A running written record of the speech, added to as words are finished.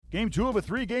Game 2 of a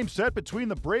 3-game set between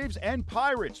the Braves and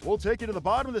Pirates. We'll take you to the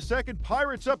bottom of the second.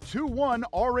 Pirates up 2-1.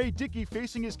 R.A. Dickey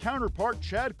facing his counterpart,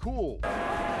 Chad Kuhl.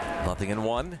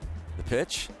 0-1. The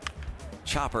pitch.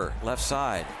 Chopper, left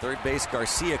side. Third base,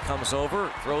 Garcia comes over,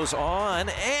 throws on,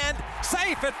 and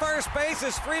safe at first base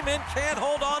as Freeman can't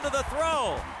hold on to the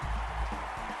throw.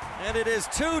 And it is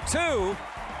 2-2.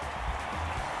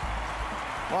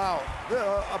 Wow,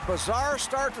 a bizarre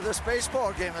start to this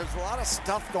baseball game. There's a lot of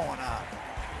stuff going on.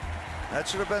 That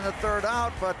should have been the third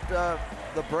out, but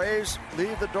the Braves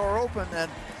leave the door open. And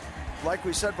like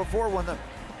we said before, when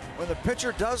the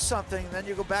pitcher does something, then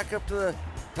you go back up to the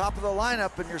top of the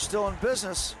lineup and you're still in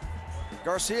business.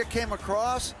 Garcia came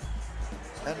across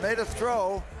and made a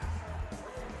throw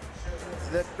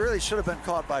that really should have been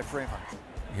caught by Freeman.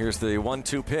 Here's the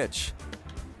 1-2 pitch.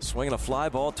 Swinging a fly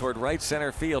ball toward right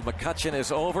center field. McCutchen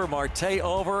is over, Marte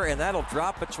over, and that'll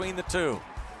drop between the two.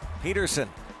 Peterson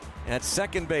at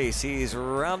second base. He's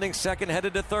rounding second,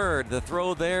 headed to third. The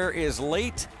throw there is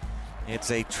late.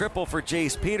 It's a triple for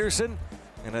Jace Peterson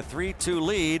and a 3-2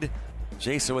 lead.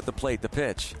 Jason with the plate, the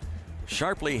pitch.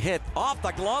 Sharply hit off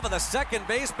the glove of the second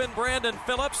baseman, Brandon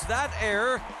Phillips. That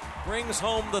error brings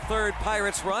home the third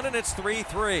Pirates run, and it's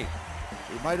 3-3.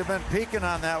 He might have been peeking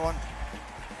on that one.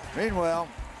 Meanwhile,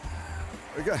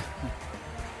 we got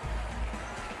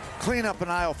clean up in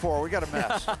aisle 4. We got a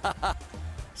mess.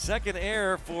 Second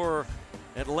error for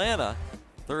Atlanta.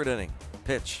 Third inning.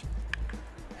 Pitch.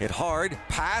 Hit hard.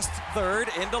 Past third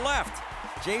into left.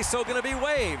 Jaso going to be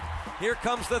waved. Here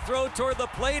comes the throw toward the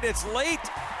plate. It's late.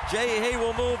 Jay Hay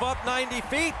will move up 90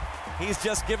 feet. He's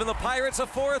just given the Pirates a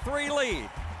 4-3 lead.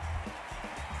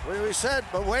 We said,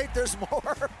 but wait, there's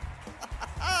more.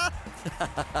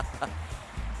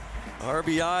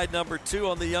 RBI number 2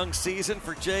 on the young season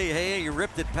for Jay Hay. He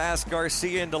ripped it past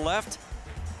Garcia into left.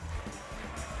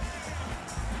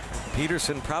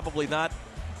 Peterson probably not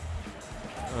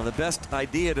the best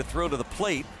idea to throw to the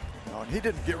plate. No, and he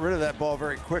didn't get rid of that ball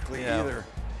very quickly either.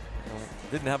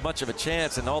 Didn't have much of a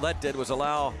chance, and all that did was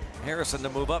allow Harrison to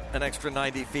move up an extra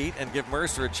 90 feet and give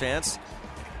Mercer a chance.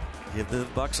 Give the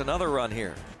Bucks another run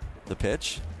here. The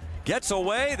pitch. Gets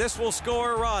away. This will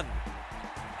score a run.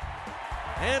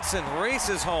 Hansen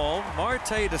races home.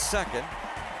 Marte to second.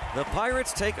 The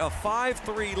Pirates take a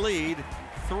 5-3 lead.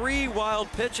 3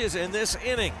 wild pitches in this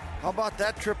inning. How about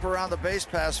that trip around the base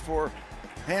pass for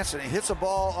Hansen? He hits a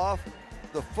ball off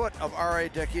the foot of R.A.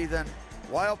 Dickey, then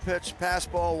wild pitch, pass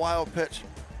ball, wild pitch,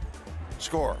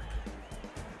 score.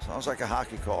 Sounds like a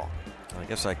hockey call. I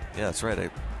guess yeah, that's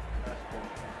right.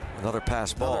 Another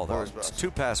pass ball. There was 2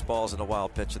 pass balls and a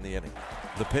wild pitch in the inning.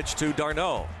 The pitch to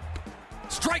Darno.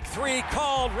 Strike 3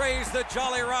 called. Raise the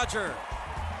Jolly Roger.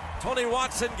 Tony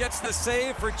Watson gets the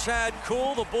save for Chad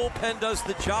Kuhl. The bullpen does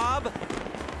the job.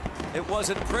 It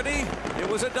wasn't pretty. It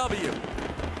was a W.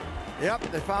 Yep,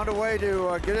 they found a way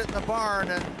to get it in the barn,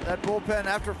 and that bullpen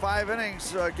after 5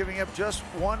 innings, giving up just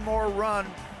 1 more run.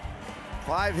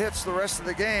 5 hits the rest of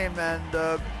the game,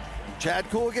 and Chad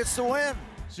Kuhl gets the win.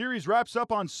 Series wraps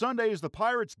up on Sunday as the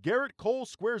Pirates' Garrett Cole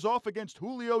squares off against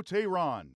Julio Teheran.